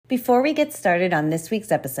Before we get started on this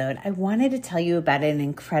week's episode, I wanted to tell you about an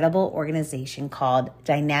incredible organization called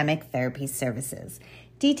Dynamic Therapy Services.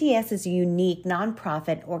 DTS is a unique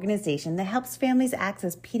nonprofit organization that helps families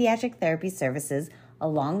access pediatric therapy services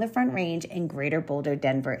along the Front Range and Greater Boulder,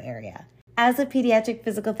 Denver area. As a pediatric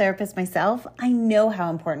physical therapist myself, I know how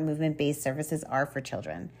important movement-based services are for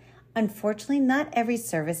children. Unfortunately, not every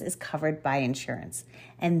service is covered by insurance,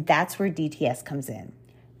 and that's where DTS comes in.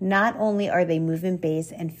 Not only are they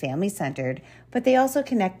movement-based and family-centered, but they also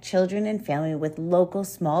connect children and family with local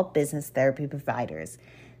small business therapy providers.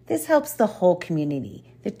 This helps the whole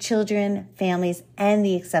community, the children, families, and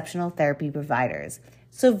the exceptional therapy providers.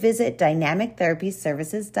 So visit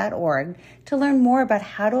dynamictherapyservices.org to learn more about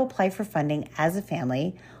how to apply for funding as a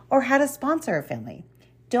family or how to sponsor a family.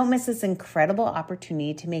 Don't miss this incredible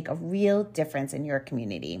opportunity to make a real difference in your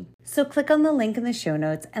community. So click on the link in the show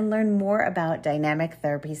notes and learn more about Dynamic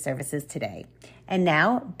Therapy Services today. And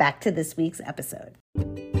now, back to this week's episode.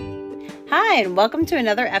 Hi, and welcome to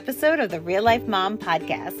another episode of the Real Life Mom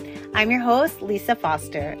Podcast. I'm your host, Lisa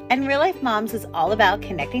Foster, and Real Life Moms is all about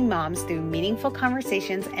connecting moms through meaningful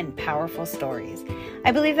conversations and powerful stories.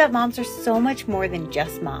 I believe that moms are so much more than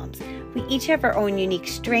just moms. We each have our own unique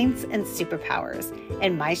strengths and superpowers,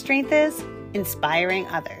 and my strength is inspiring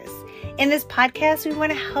others. In this podcast, we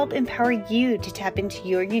want to help empower you to tap into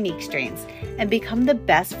your unique strengths and become the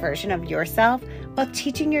best version of yourself while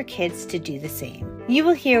teaching your kids to do the same. You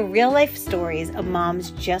will hear real-life stories of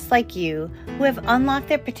moms just like you who have unlocked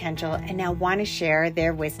their potential and now want to share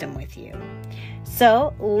their wisdom with you.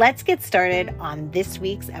 So let's get started on this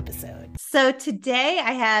week's episode. So today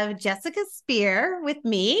I have Jessica Speer with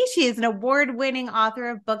me. She is an award-winning author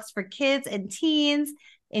of books for kids and teens,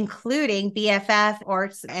 including BFF or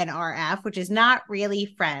NRF, which is Not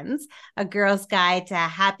Really Friends, A Girl's Guide to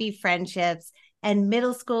Happy Friendships, and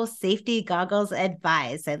Middle School Safety Goggles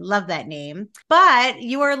Advice. I love that name. But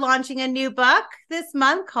you are launching a new book this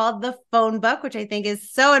month called The Phone Book, which I think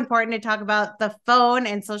is so important to talk about the phone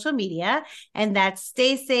and social media. And that's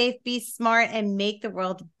Stay Safe, Be Smart, and Make the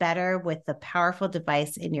World Better with the powerful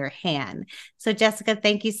device in your hand. So Jessica,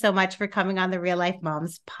 thank you so much for coming on the Real Life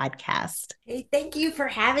Moms podcast. Hey, thank you for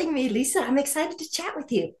having me, Lisa. I'm excited to chat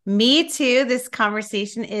with you. Me too. This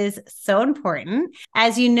conversation is so important.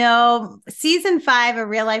 As you know, season 5 of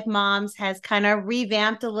Real Life Moms has kind of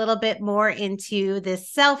revamped a little bit more into this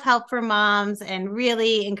self-help for moms and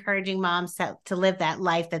really encouraging moms to live that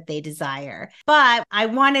life that they desire. But I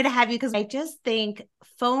wanted to have you because I just think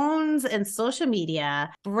phones and social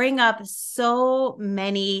media bring up so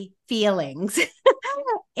many feelings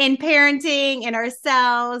in parenting and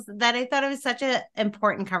ourselves that I thought it was such an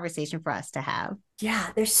important conversation for us to have.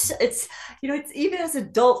 Yeah, it's even as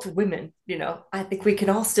adult women, I think we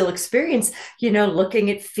can all still experience,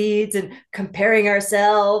 looking at feeds and comparing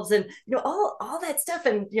ourselves and, all that stuff.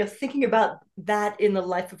 And, thinking about that in the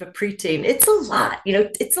life of a preteen, it's a lot,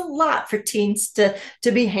 it's a lot for teens to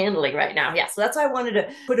be handling right now. Yeah. So that's why I wanted to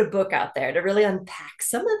put a book out there to really unpack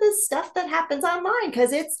some of this stuff that happens online,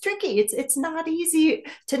 because it's tricky. It's not easy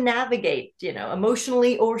to navigate,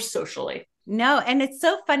 emotionally or socially. No, and it's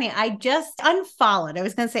so funny. I just unfollowed. I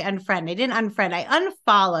was going to say unfriend. I didn't unfriend. I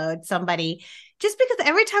unfollowed somebody just because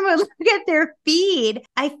every time I look at their feed,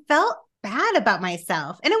 I felt bad about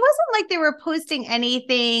myself. And it wasn't like they were posting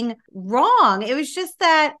anything wrong. It was just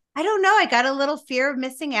that, I don't know, I got a little fear of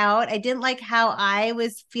missing out. I didn't like how I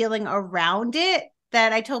was feeling around it.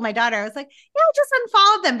 That I told my daughter, I was like, yeah, I just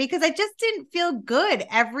unfollowed them because I just didn't feel good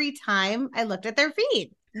every time I looked at their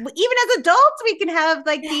feed. Even as adults, we can have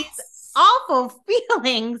like these awful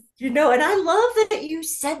feelings. And I love that you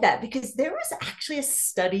said that, because there was actually a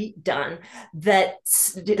study done that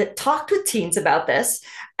talked with teens about this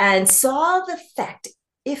and saw the effect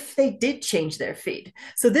if they did change their feed.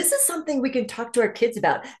 So this is something we can talk to our kids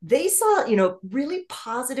about. They saw, really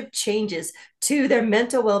positive changes to their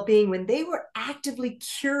mental well-being when they were actively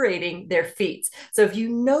curating their feeds. So if you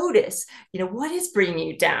notice, what is bringing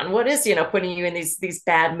you down, what is, putting you in these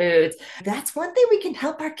bad moods, that's one thing we can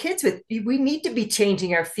help our kids with. We need to be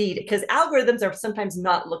changing our feed because algorithms are sometimes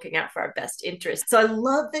not looking out for our best interest. So I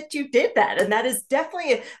love that you did that. And that is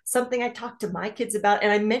definitely something I talk to my kids about.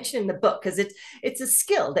 And I mentioned in the book, because it's a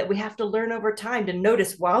skill that we have to learn over time to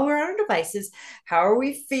notice while we're on our devices, how are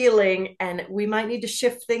we feeling? And we might need to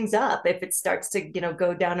shift things up if it starts to,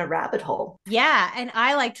 go down a rabbit hole. Yeah. And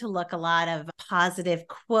I like to look a lot of positive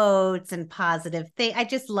quotes and positive things. I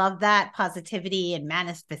just love that positivity and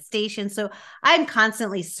manifestation. So I'm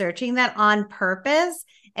constantly searching that on purpose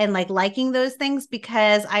and liking those things,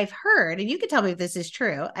 because I've heard, and you can tell me if this is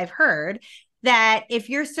true, I've heard that if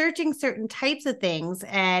you're searching certain types of things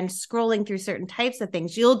and scrolling through certain types of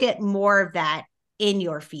things, you'll get more of that in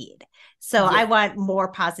your feed. So I Yeah. want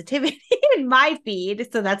more positivity in my feed.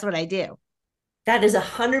 So that's what I do. That is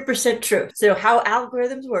 100% true. So how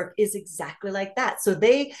algorithms work is exactly like that. So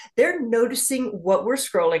they're noticing what we're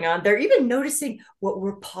scrolling on. They're even noticing what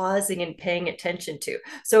we're pausing and paying attention to.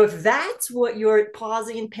 So if that's what you're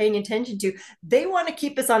pausing and paying attention to, they want to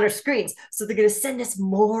keep us on our screens. So they're going to send us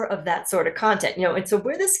more of that sort of content. And so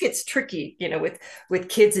where this gets tricky, with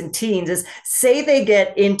kids and teens is, say they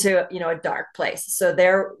get into, a dark place. So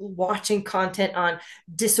they're watching content on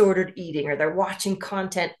disordered eating, or they're watching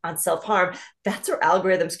content on self-harm. That's where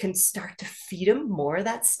algorithms can start to feed them more of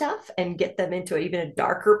that stuff and get them into even a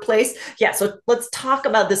darker place. Yeah, so let's talk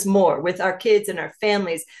about this more with our kids and our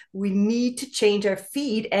families. We need to change our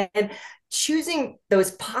feed and choosing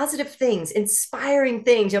those positive things, inspiring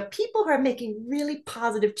things, people who are making really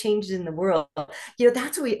positive changes in the world.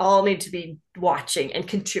 That's what we all need to be watching and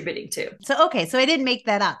contributing to. So, okay. So I didn't make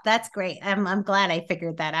that up. That's great. I'm glad I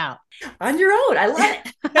figured that out. On your own. I love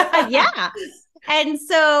it. Yeah. And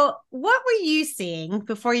so, what were you seeing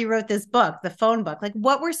before you wrote this book, the phone book? Like,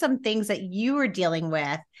 what were some things that you were dealing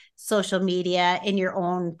with, social media, in your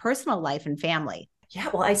own personal life and family? Yeah,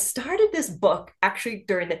 well, I started this book actually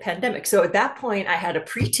during the pandemic. So at that point, I had a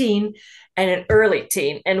preteen and an early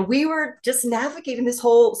teen, and we were just navigating this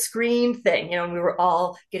whole screen thing, and we were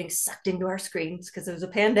all getting sucked into our screens because it was a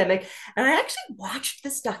pandemic. And I actually watched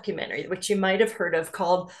this documentary, which you might have heard of,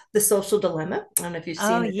 called The Social Dilemma. I don't know if you've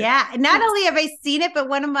Oh, seen it. yeah. Not only have I seen it, but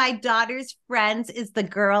one of my daughter's friends is the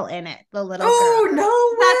girl in it, the little girl. Oh, Not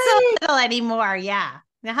so no way. little anymore. Yeah.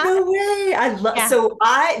 Uh-huh. No way. I love Yeah. so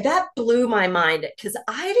I that blew my mind because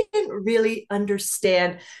I didn't really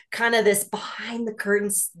understand kind of this behind the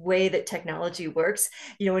curtains way that technology works.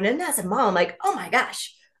 And then as a mom, I'm like, oh my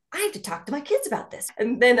gosh, I have to talk to my kids about this.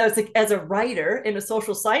 And then I was like, as a writer and a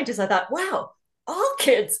social scientist, I thought, wow, all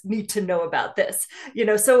kids need to know about this.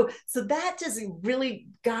 So that just really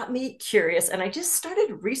got me curious, and I just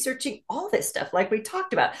started researching all this stuff like we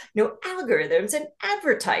talked about, algorithms and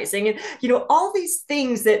advertising, and all these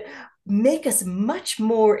things that make us much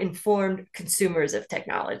more informed consumers of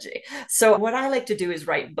technology. So what I like to do is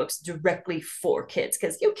write books directly for kids,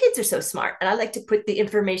 because kids are so smart, and I like to put the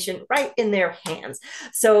information right in their hands.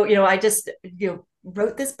 So I just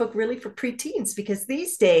wrote this book really for preteens, because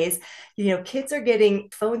these days, kids are getting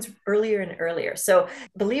phones earlier and earlier. So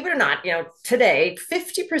believe it or not, today,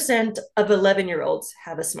 50% of 11-year-olds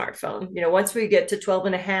have a smartphone. Once we get to 12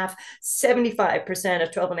 and a half, 75%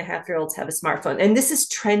 of 12 and a half-year-olds have a smartphone. And this is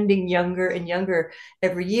trending younger and younger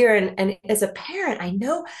every year. And as a parent, I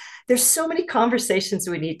know there's so many conversations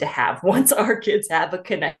we need to have once our kids have a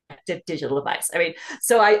connected digital device. I mean,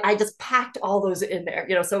 so I just packed all those in there,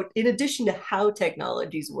 so in addition to how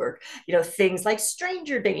technologies work, things like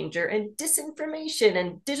stranger danger and disinformation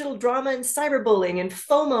and digital drama and cyberbullying and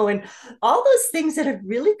FOMO and all those things that are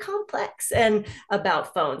really complex and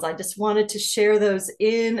about phones. I just wanted to share those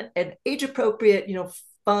in an age appropriate,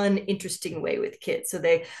 fun, interesting way with kids, so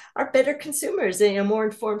they are better consumers and more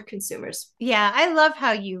informed consumers. Yeah, I love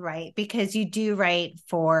how you write, because you do write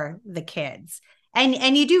for the kids,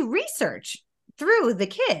 and you do research through the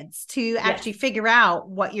kids to Yes. actually figure out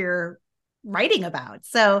what you're writing about.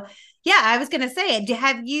 So, yeah, I was going to say,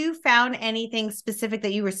 have you found anything specific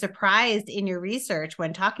that you were surprised in your research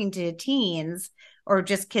when talking to teens or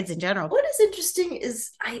just kids in general? What is interesting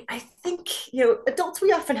is I think, adults,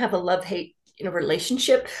 we often have a love-hate,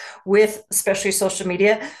 relationship with especially social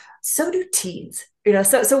media. So do teens.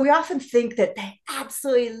 So we often think that they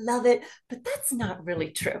absolutely love it, but that's not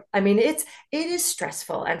really true. I mean, it is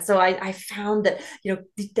stressful. And so I found that,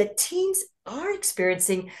 that teens are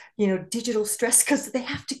experiencing, digital stress because they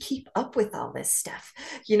have to keep up with all this stuff,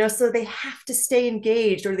 so they have to stay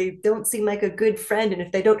engaged, or they don't seem like a good friend. And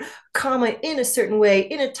if they don't comment in a certain way,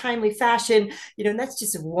 in a timely fashion, and that's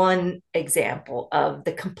just one example of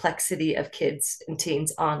the complexity of kids and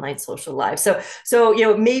teens' online social lives. So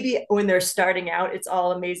maybe when they're starting out, it's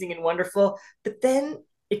all amazing and wonderful, but then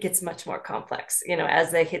it gets much more complex,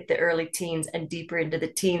 as they hit the early teens and deeper into the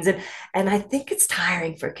teens. And I think it's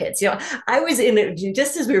tiring for kids. I was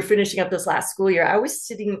just as we were finishing up this last school year, I was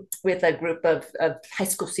sitting with a group of high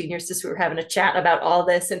school seniors, just we were having a chat about all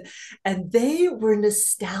this. And they were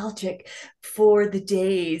nostalgic for the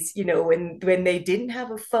days, when they didn't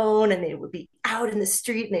have a phone, and they would be out in the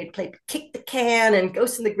street and they'd play kick the can and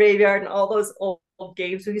ghost in the graveyard and all those old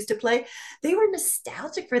games we used to play. They were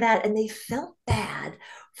nostalgic for that, and they felt bad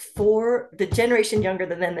for the generation younger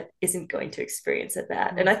than them that isn't going to experience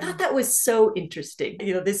that. And I thought that was so interesting.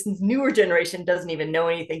 This newer generation doesn't even know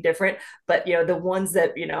anything different, but the ones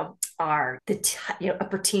that are the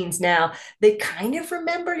upper teens now, they kind of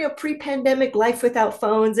remember pre-pandemic life without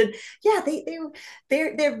phones, and yeah,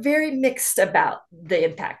 they're very mixed about the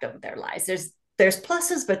impact of their lives. There's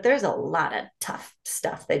pluses, but there's a lot of tough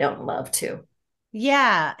stuff they don't love too.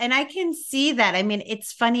 Yeah. And I can see that. I mean,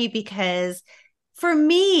 it's funny because for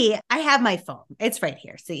me, I have my phone. It's right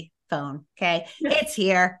here. See, phone. Okay. It's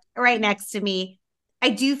here right next to me. I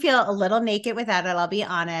do feel a little naked without it, I'll be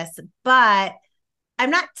honest, but I'm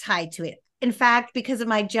not tied to it. In fact, because of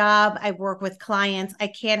my job, I work with clients. I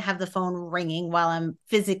can't have the phone ringing while I'm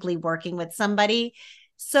physically working with somebody.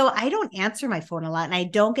 So I don't answer my phone a lot, and I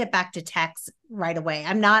don't get back to text right away.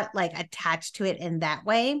 I'm not like attached to it in that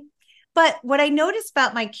way. But what I noticed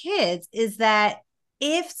about my kids is that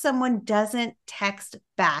if someone doesn't text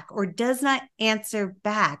back or does not answer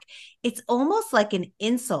back, it's almost like an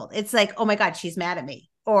insult. It's like, oh my God, she's mad at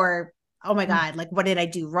me. Or, oh my God, like, what did I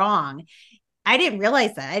do wrong? I didn't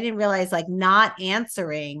realize that. I didn't realize like not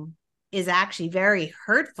answering is actually very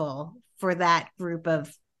hurtful for that group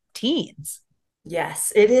of teens.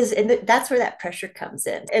 Yes, it is. And that's where that pressure comes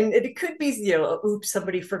in. And it could be, oops,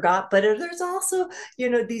 somebody forgot. But there's also,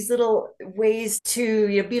 these little ways to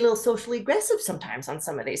be a little socially aggressive sometimes on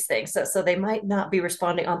some of these things. So they might not be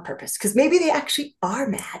responding on purpose because maybe they actually are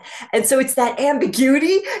mad. And so it's that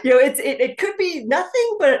ambiguity, it could be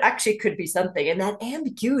nothing, but it actually could be something. And that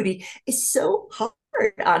ambiguity is so hard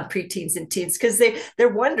on preteens and teens because they're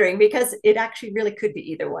wondering, because it actually really could be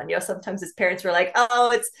either one. Sometimes as parents we're like,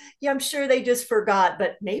 oh, it's I'm sure they just forgot,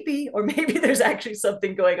 but maybe, or maybe there's actually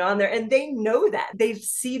something going on there, and they know that they've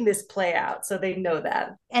seen this play out, so they know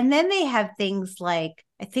that. And then they have things like,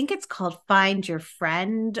 I think it's called Find Your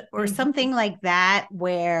Friend or something like that,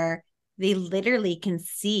 where they literally can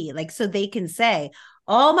see, like, so they can say,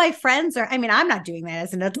 all my friends are, I mean, I'm not doing that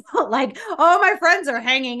as an adult, like, oh, my friends are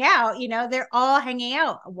hanging out, they're all hanging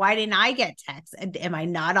out. Why didn't I get texts? Am I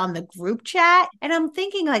not on the group chat? And I'm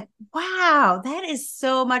thinking like, wow, that is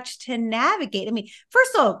so much to navigate. I mean,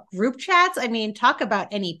 first of all, group chats, I mean, talk about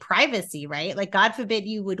any privacy, right? Like, God forbid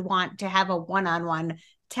you would want to have a one-on-one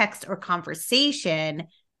text or conversation.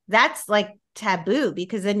 That's like taboo,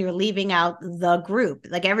 because then you're leaving out the group.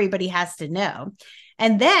 Like, everybody has to know.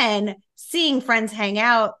 And then seeing friends hang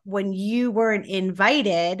out when you weren't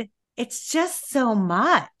invited, it's just so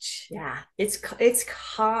much. Yeah, it's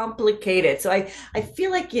complicated. So I feel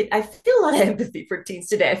like I feel a lot of empathy for teens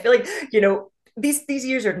today. I feel like, these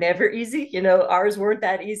years are never easy. Ours weren't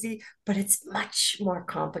that easy, but it's much more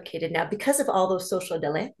complicated now because of all those social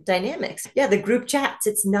dynamics. Yeah, the group chats,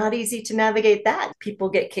 it's not easy to navigate that. People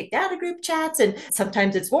get kicked out of group chats, and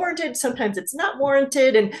sometimes it's warranted, sometimes it's not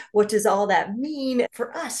warranted. And what does all that mean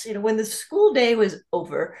for us? When the school day was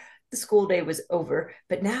over,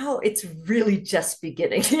 but now it's really just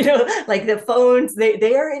beginning. Like the phones,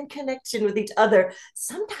 they are in connection with each other,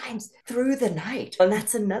 sometimes through the night. And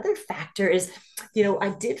that's another factor is,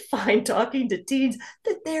 I did find, talking to teens,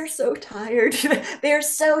 that they're so tired. They're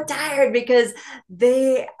so tired because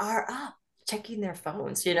they are up checking their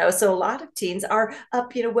phones. So a lot of teens are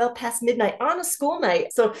up, well past midnight on a school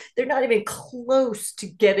night, so they're not even close to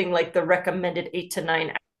getting like the recommended 8 to 9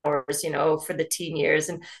 hours, for the teen years.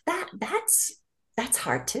 And that's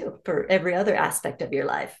hard too for every other aspect of your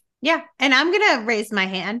life. Yeah. And I'm going to raise my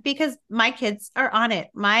hand because my kids are on it.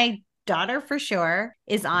 My daughter for sure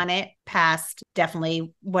is on it past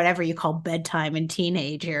definitely whatever you call bedtime in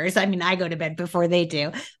teenage years. I mean, I go to bed before they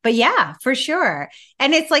do, but yeah, for sure.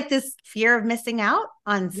 And it's like this fear of missing out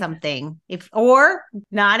on something, or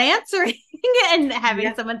not answering and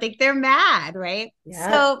having someone think they're mad, right?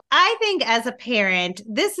 Yeah. So I think as a parent,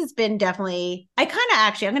 this has been definitely, I'm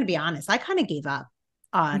going to be honest, I kind of gave up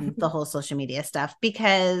on the whole social media stuff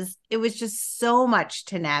because it was just so much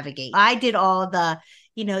to navigate. I did all the,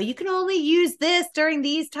 you can only use this during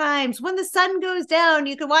these times. When the sun goes down,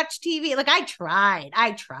 you can watch TV. Like, I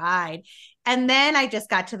tried. And then I just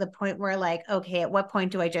got to the point where, like, okay, at what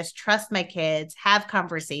point do I just trust my kids, have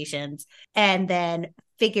conversations, and then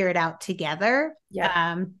figure it out together?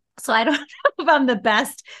 Yeah. So I don't know if I'm the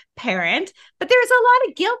best parent, but there's a lot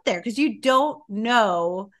of guilt there because you don't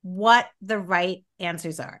know what the right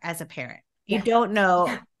answers are as a parent. You don't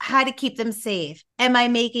know how to keep them safe. Am I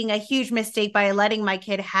making a huge mistake by letting my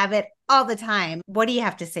kid have it all the time? What do you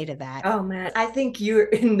have to say to that? Oh man, I think you're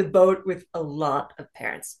in the boat with a lot of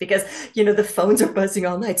parents because the phones are buzzing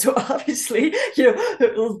all night. So obviously,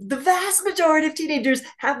 the vast majority of teenagers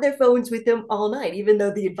have their phones with them all night, even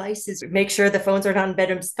though the advice is make sure the phones are not in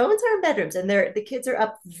bedrooms. Phones are in bedrooms, and the kids are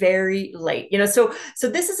up very late. So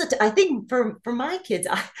this is I think for my kids,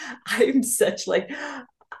 I'm such like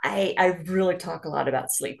I really talk a lot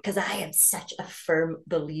about sleep because I am such a firm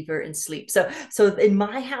believer in sleep. So in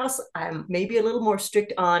my house, I'm maybe a little more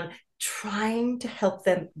strict on trying to help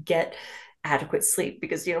them get adequate sleep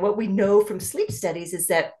because what we know from sleep studies is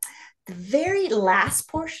that the very last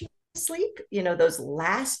portion of sleep, those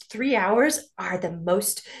last 3 hours are the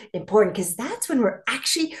most important because that's when we're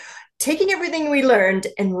actually taking everything we learned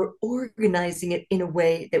and we're organizing it in a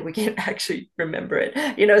way that we can actually remember it.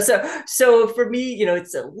 So for me,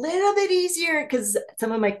 it's a little bit easier because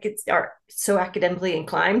some of my kids are so academically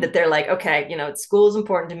inclined that they're like, okay, school is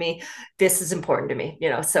important to me, this is important to me,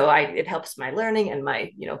 so it helps my learning and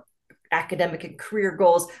my academic and career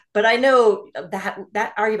goals. But I know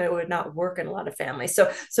that argument would not work in a lot of families.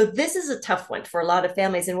 So this is a tough one for a lot of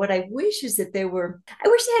families. And what I wish is that I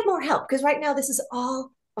wish they had more help because right now this is all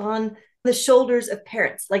on the shoulders of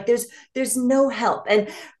parents. Like there's no help. And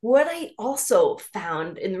what I also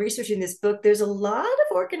found in the research in this book, there's a lot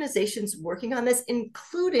of organizations working on this,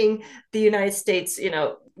 including the United States,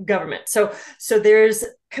 government. So there's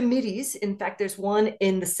committees. In fact, there's one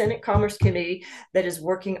in the Senate Commerce Committee that is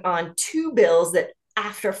working on two bills that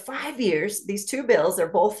after 5 years, these two bills are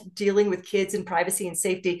both dealing with kids and privacy and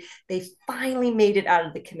safety. They finally made it out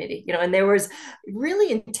of the committee, and there was really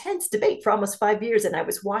intense debate for almost 5 years. And I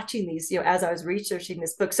was watching these, as I was researching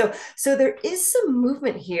this book. So there is some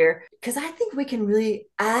movement here because I think we can really,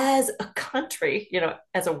 as a country,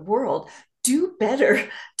 as a world, do better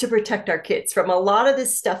to protect our kids from a lot of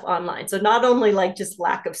this stuff online. So not only like just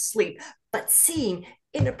lack of sleep, but seeing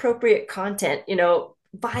inappropriate content,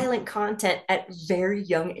 violent content at very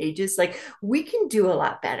young ages. Like we can do a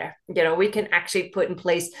lot better. We can actually put in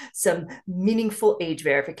place some meaningful age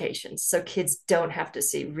verifications so kids don't have to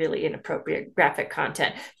see really inappropriate graphic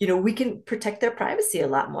content. We can protect their privacy a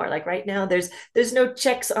lot more. Like right now there's no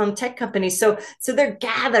checks on tech companies. So they're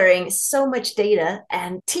gathering so much data,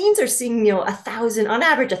 and teens are seeing, 1,000 on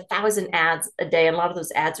average, 1,000 ads a day. And a lot of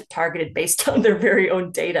those ads are targeted based on their very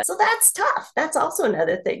own data. So that's tough. That's also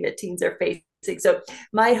another thing that teens are facing. So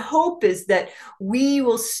my hope is that we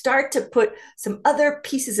will start to put some other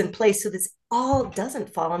pieces in place so this all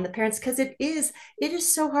doesn't fall on the parents because it is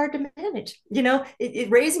so hard to manage.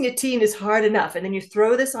 Raising a teen is hard enough, and then you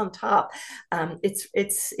throw this on top.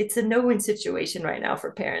 It's a no-win situation right now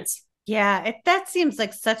for parents. Yeah, that seems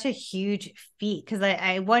like such a huge feat because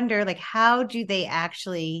I wonder, like, how do they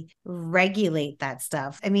actually regulate that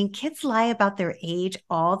stuff? I mean, kids lie about their age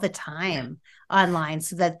all the time online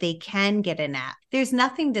so that they can get an app. There's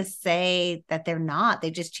nothing to say that they're not. They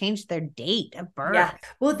just changed their date of birth. Yeah.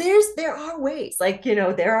 Well, there are ways. Like,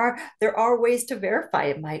 there are ways to verify.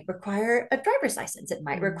 It might require a driver's license. It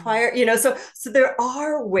might require, so there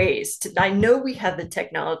are ways to. I know we have the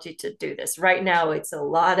technology to do this. Right now, it's a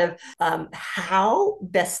lot of how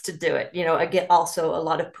best to do it. Again, also a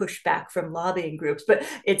lot of pushback from lobbying groups, but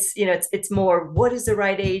it's more what is the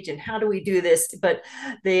right age and how do we do this? But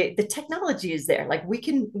the technology is there. Like we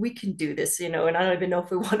can do this, and I don't even know if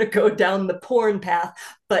we want to go down the porn path,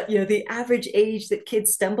 but the average age that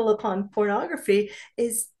kids stumble upon pornography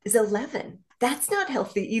is 11. That's not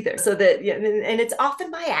healthy either. So that, and it's often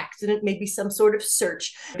by accident, maybe some sort of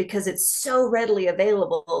search because it's so readily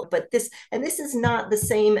available. But this is not the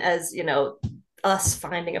same as, us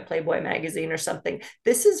finding a Playboy magazine or something.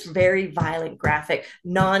 This is very violent, graphic,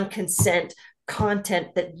 non-consent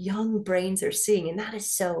content that young brains are seeing. And that's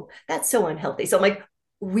so unhealthy. So I'm like,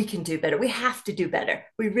 we can do better. We have to do better.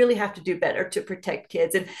 We really have to do better to protect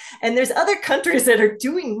kids. And there's other countries that are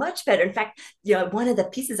doing much better. In fact, one of the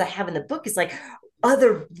pieces I have in the book is like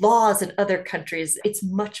other laws in other countries. It's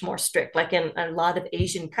much more strict. Like in a lot of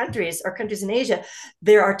Asian countries or countries in Asia,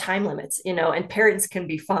 there are time limits, and parents can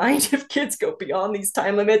be fined if kids go beyond these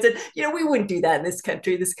time limits. And, we wouldn't do that in this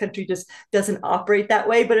country. This country just doesn't operate that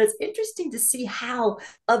way. But it's interesting to see how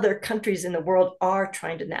other countries in the world are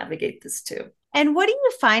trying to navigate this too. And what do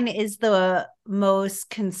you find is the most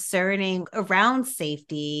concerning around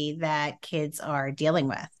safety that kids are dealing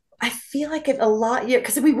with? I feel like it a lot, yeah,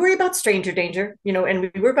 because we worry about stranger danger, and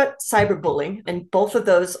we worry about cyberbullying, and both of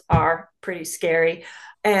those are pretty scary.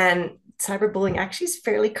 And cyberbullying actually is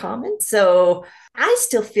fairly common. So I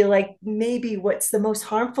still feel like maybe what's the most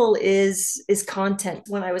harmful is content.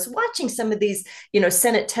 When I was watching some of these,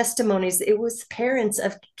 Senate testimonies, it was parents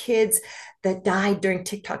of kids that died during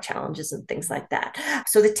TikTok challenges and things like that.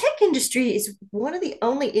 So the tech industry is one of the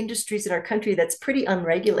only industries in our country that's pretty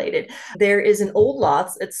unregulated. There is an old law,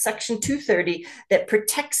 it's Section 230, that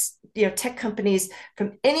protects tech companies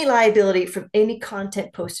from any liability from any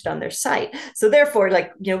content posted on their site. So therefore,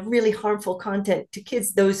 like really harmful content to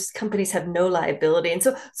kids, those companies have no liability. And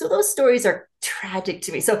so those stories are tragic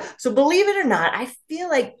to me. So believe it or not, I feel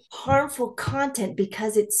like harmful content,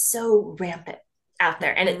 because it's so rampant out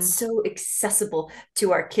there and it's so accessible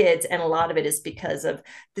to our kids, and a lot of it is because of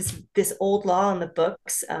this old law on the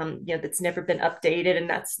books, that's never been updated, and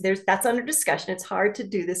that's under discussion. It's hard to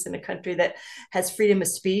do this in a country that has freedom of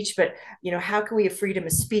speech, but how can we have freedom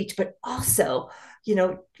of speech but also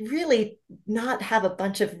really not have a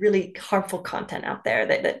bunch of really harmful content out there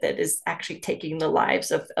that is actually taking the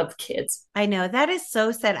lives of kids. I know, that is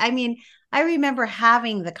so sad. I mean, I remember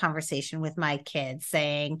having the conversation with my kids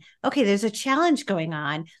saying, okay, there's a challenge going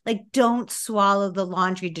on. Like, don't swallow the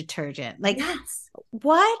laundry detergent. Like, Yes.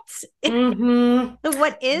 what? Mm-hmm.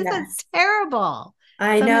 What is? Yes. That's terrible.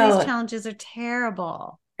 I Some of these know. challenges are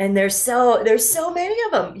terrible. And there's so many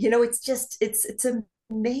of them. It's just it's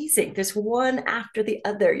amazing. There's one after the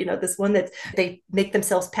other. This one that they make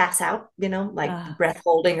themselves pass out, like the Oh, breath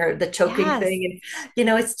holding or the choking yes. thing. And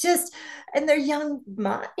it's just, and they're young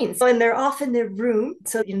minds, and they're off in their room,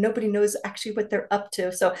 so nobody knows actually what they're up to.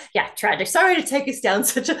 So yeah, tragic. Sorry to take us down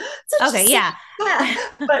such a Okay, sad yeah. path,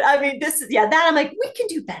 but I mean, this is, yeah, that I'm like, we can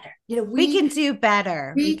do better. We can do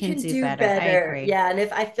better. We We can can do do better. I better. agree. Yeah. And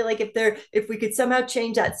if I feel like if we could somehow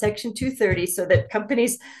change that Section 230 so that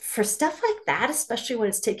companies, for stuff like that, especially when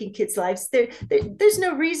it's taking kids' lives, there's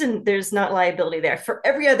no reason there's not liability there for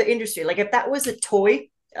every other industry. Like if that was a toy,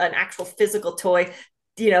 an actual physical toy,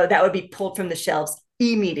 that would be pulled from the shelves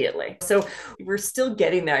immediately. So we're still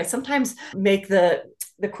getting there. I sometimes make the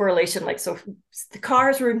correlation, like, so the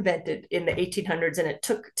cars were invented in the 1800s and it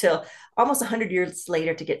took till almost 100 years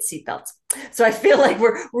later to get seatbelts. So I feel like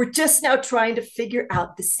we're just now trying to figure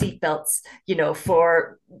out the seatbelts,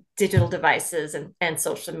 for digital devices and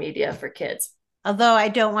social media for kids. Although I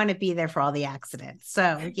don't want to be there for all the accidents.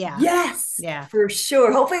 So yeah. Yes, Yeah. for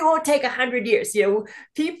sure. Hopefully, it won't take 100 years.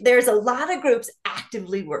 There's a lot of groups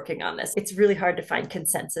actively working on this. It's really hard to find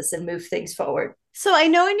consensus and move things forward. So I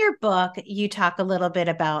know in your book you talk a little bit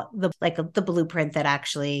about the blueprint that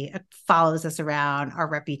actually follows us around, our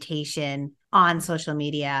reputation on social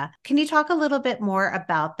media. Can you talk a little bit more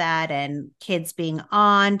about that and kids being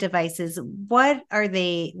on devices? What do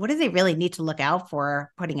they really need to look out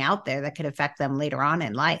for putting out there that could affect them later on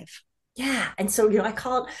in life? Yeah. And so, I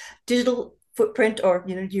call it digital footprint, or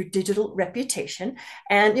your digital reputation.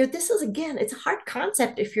 And this is, again, it's a hard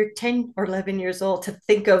concept if you're 10 or 11 years old to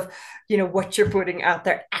think of what you're putting out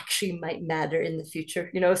there actually might matter in the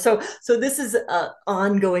future. So this is an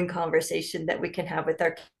ongoing conversation that we can have with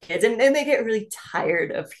our kids, and they get really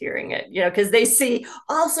tired of hearing it, because they see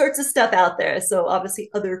all sorts of stuff out there. So obviously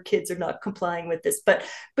other kids are not complying with this, but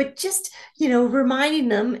just reminding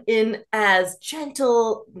them in as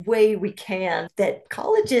gentle way we can that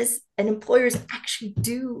colleges and employers actually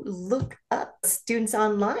do look up students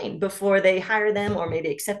online before they hire them or maybe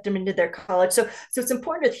accept them into their college. So it's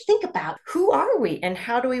important to think about, who are we and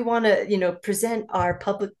how do we want to present our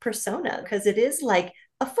public persona, because it is like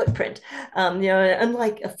a footprint.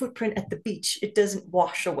 Unlike a footprint at the beach, it doesn't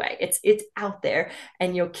wash away. It's out there,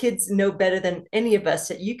 and kids know better than any of us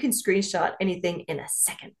that you can screenshot anything in a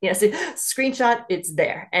second. So screenshot, it's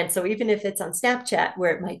there, and so even if it's on Snapchat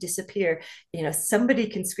where it might disappear, somebody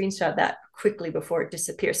can screenshot that quickly before it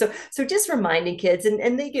disappears. So just reminding kids,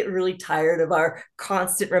 and they get really tired of our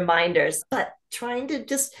constant reminders, but trying to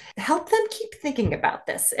just help them keep thinking about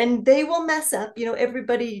this. And they will mess up,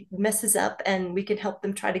 everybody messes up, and we can help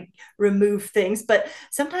them try to remove things, but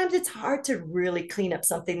sometimes it's hard to really clean up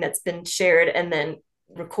something that's been shared and then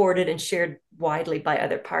recorded and shared widely by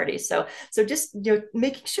other parties. So just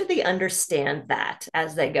making sure they understand that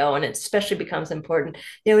as they go, and it especially becomes important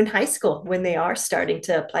in high school when they are starting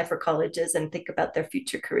to apply for colleges and think about their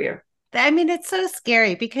future career. I mean, it's so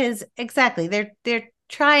scary because exactly, they're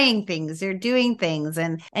trying things, they're doing things,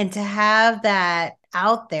 and to have that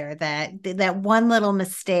out there, that one little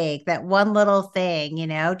mistake, that one little thing,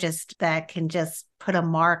 just that can just put a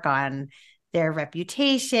mark on their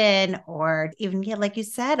reputation, or even, yeah, like you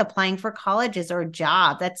said, applying for colleges or a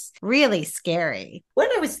job. That's really scary. When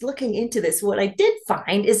I was looking into this, what I did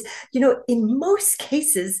find is, in most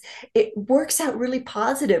cases, it works out really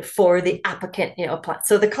positive for the applicant, apply.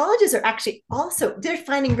 So the colleges are actually also, they're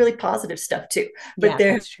finding really positive stuff too. But Yeah,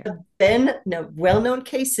 there that's true. have been well-known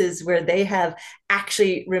cases where they have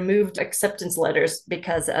actually removed acceptance letters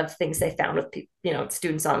because of things they found with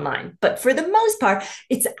students online. But for the most part,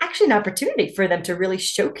 it's actually an opportunity for them to really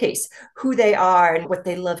showcase who they are and what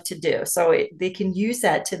they love to do. So they can use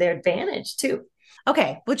that to their advantage too.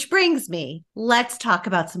 Okay, which brings me, let's talk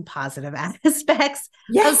about some positive aspects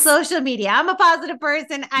of Yes. social media. I'm a positive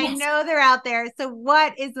person. I Yes. know they're out there. So,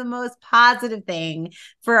 what is the most positive thing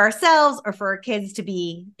for ourselves or for our kids to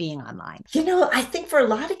be being online? I think for a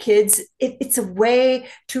lot of kids, it's a way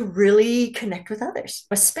to really connect with others,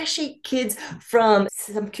 especially kids from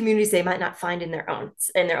some communities they might not find in their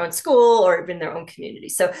own school or even their own community.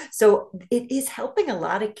 So it is helping a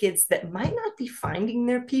lot of kids that might not be finding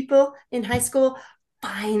their people in high school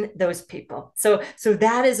find those people. So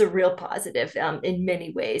that is a real positive in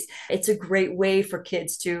many ways. It's a great way for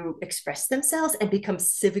kids to express themselves and become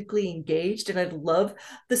civically engaged. And I love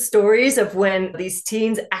the stories of when these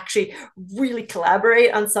teens actually really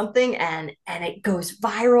collaborate on something and it goes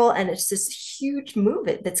viral, and it's this huge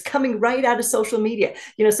movement that's coming right out of social media.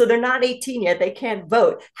 So they're not 18 yet, they can't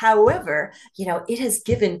vote. However, it has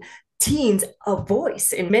given teens a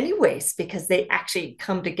voice in many ways because they actually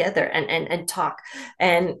come together and talk,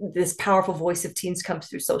 and this powerful voice of teens comes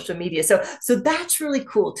through social media. So that's really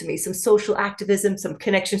cool to me, some social activism, some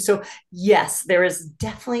connection. So yes, there is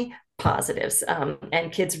definitely positives,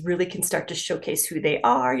 and kids really can start to showcase who they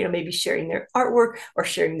are, maybe sharing their artwork or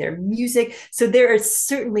sharing their music. So there are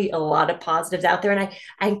certainly a lot of positives out there, and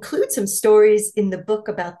I include some stories in the book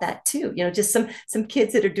about that too, just some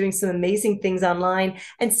kids that are doing some amazing things online.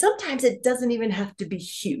 And sometimes it doesn't even have to be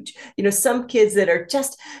huge, some kids that are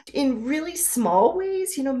just in really small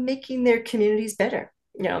ways, making their communities better,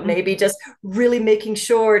 maybe Mhm. just really making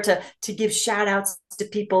sure to give shout outs to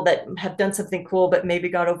people that have done something cool but maybe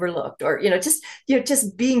got overlooked, or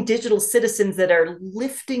just being digital citizens that are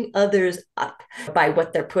lifting others up by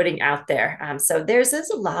what they're putting out there. So there's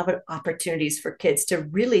a lot of opportunities for kids to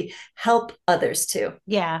really help others too.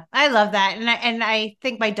 Yeah, I love that. And I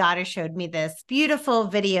think my daughter showed me this beautiful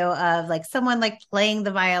video of like someone like playing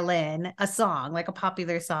the violin, a song, like a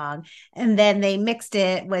popular song, and then they mixed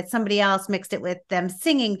it with somebody else mixed it with them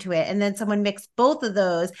singing to it, and then someone mixed both of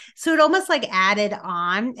those. So it almost like added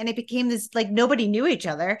on and it became this like nobody knew each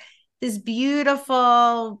other. This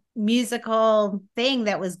beautiful musical thing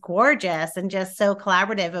that was gorgeous and just so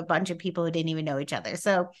collaborative, a bunch of people who didn't even know each other.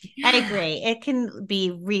 So I Yeah. agree. It can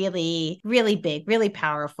be really, really big, really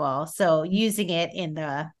powerful. So using it in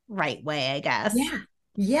the right way, I guess. Yeah.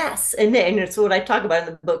 Yes. And it's what I talk about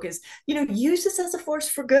in the book is, use this as a force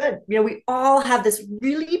for good. We all have this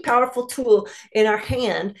really powerful tool in our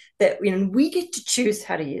hand that, we get to choose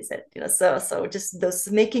how to use it. So just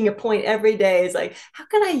those making a point every day is like, how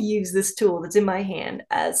can I use this tool that's in my hand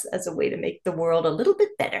as a way to make the world a little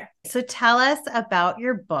bit better? So tell us about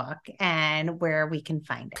your book and where we can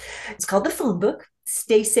find it. It's called The Phone Book.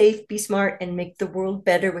 Stay safe, be smart, and make the world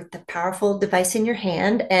better with the powerful device in your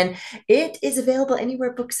hand. And it is available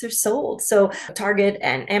anywhere books are sold. So Target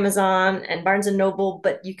and Amazon and Barnes and Noble,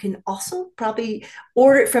 but you can also probably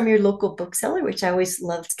order it from your local bookseller, which I always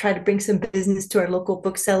love to try to bring some business to our local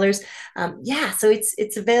booksellers. Yeah, so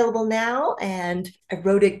it's available now. And I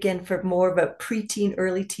wrote it again for more of a preteen,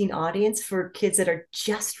 early teen audience for kids that are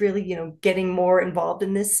just really, getting more involved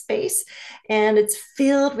in this space. And it's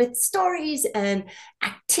filled with stories and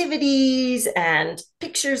activities and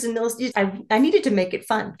pictures and those. I needed to make it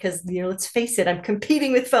fun because, let's face it, I'm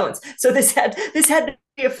competing with phones. So this had to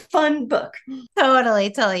be a fun book.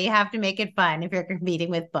 Totally, totally. You have to make it fun if you're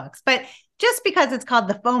competing with books. But just because it's called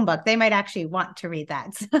the phone book, they might actually want to read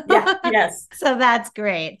that. Yeah, yes. So that's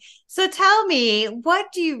great. So tell me,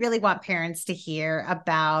 what do you really want parents to hear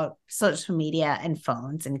about social media and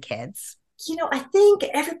phones and kids? I think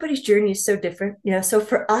everybody's journey is so different. So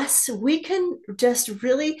for us, we can just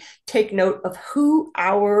really take note of who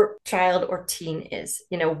our child or teen is.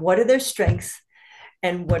 What are their strengths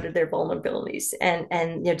and what are their vulnerabilities,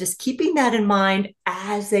 and just keeping that in mind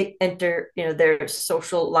as they enter their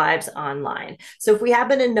social lives online. So if we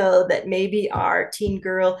happen to know that maybe our teen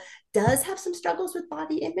girl does have some struggles with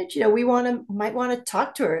body image, might want to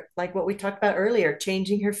talk to her, like what we talked about earlier,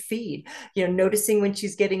 changing her feed, noticing when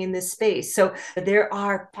she's getting in this space. So there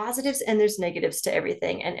are positives and there's negatives to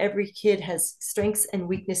everything. And every kid has strengths and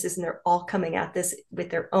weaknesses, and they're all coming at this with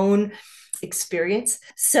their own experience.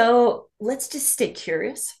 So let's just stay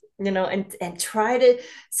curious, and try to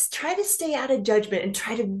stay out of judgment and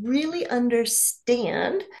try to really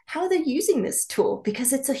understand how they're using this tool,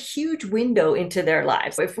 because it's a huge window into their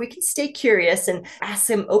lives. If we can stay curious and ask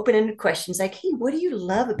them open-ended questions like, hey, what do you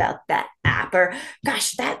love about that app? Or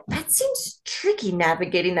gosh, that seems tricky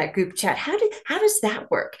navigating that group chat. How does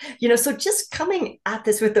that work? So just coming at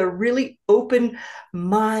this with a really open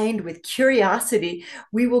mind, with curiosity,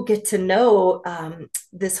 we will get to know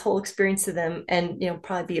this whole experience of them, and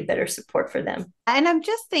probably be a better support for them. And I'm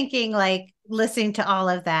just thinking, like, listening to all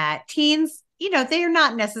of that, teens, they're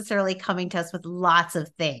not necessarily coming to us with lots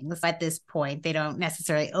of things at this point. They don't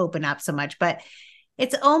necessarily open up so much, but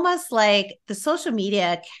it's almost like the social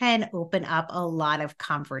media can open up a lot of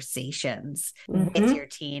conversations with your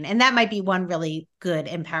teen. And that might be one really good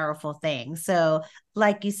and powerful thing. So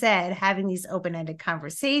like you said, having these open-ended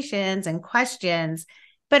conversations and questions,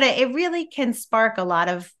 but it really can spark a lot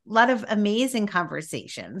of amazing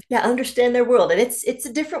conversations. Yeah, understand their world. And it's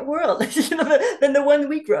a different world than the one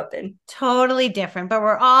we grew up in. Totally different, but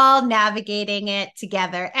we're all navigating it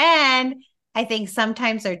together. And I think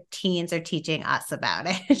sometimes our teens are teaching us about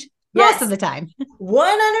it. Most of the time. 100%.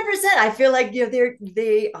 I feel like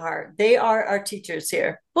they are our teachers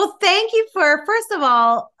here. Well, thank you for, first of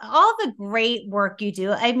all the great work you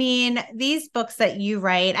do. I mean, these books that you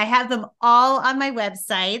write, I have them all on my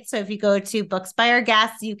website. So if you go to Books by Our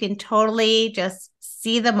Guests, you can totally just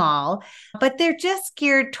see them all. But they're just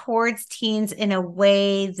geared towards teens in a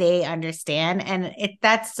way they understand. And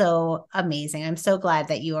that's so amazing. I'm so glad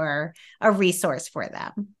that you are a resource for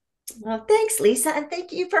them. Well, thanks, Lisa. And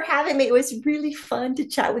thank you for having me. It was really fun to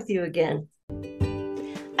chat with you again.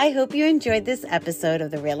 I hope you enjoyed this episode of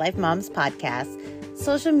the Real Life Moms podcast.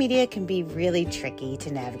 Social media can be really tricky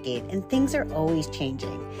to navigate, and things are always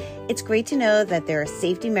changing. It's great to know that there are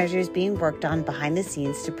safety measures being worked on behind the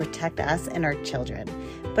scenes to protect us and our children.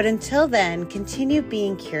 But until then, continue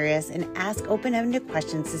being curious and ask open-ended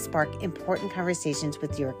questions to spark important conversations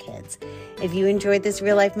with your kids. If you enjoyed this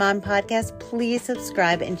Real Life Mom podcast, please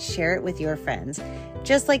subscribe and share it with your friends.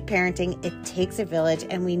 Just like parenting, it takes a village,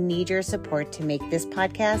 and we need your support to make this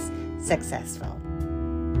podcast successful.